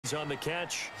yards on the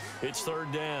catch. It's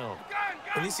third down.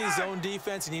 When you see zone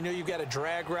defense and you know you've got a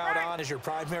drag route on as your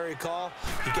primary call,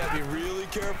 you got to be really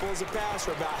careful as a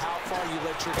passer about how far you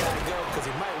let your guy go because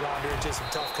he might wander into some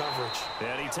tough coverage.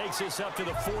 And he takes this up to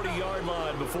the 40-yard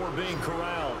line before being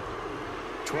corralled.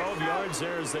 12 yards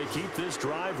there as they keep this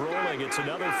drive rolling. It's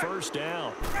another first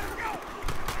down.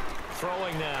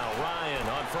 Throwing now, Ryan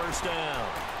on first down.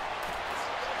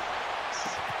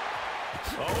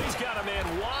 Oh, he's got a man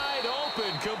wide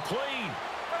open, complete.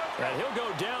 And he'll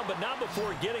go down, but not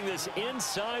before getting this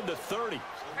inside the 30.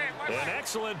 An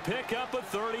excellent pickup of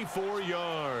 34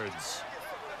 yards.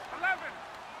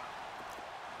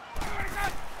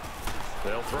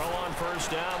 They'll throw on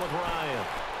first down with Ryan.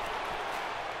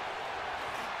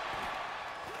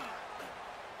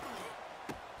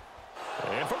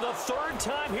 And for the third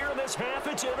time here in this half,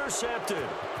 it's intercepted.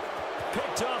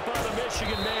 Picked up by the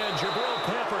Michigan man, Jabril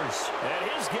Peppers.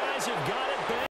 And his guys have got it back.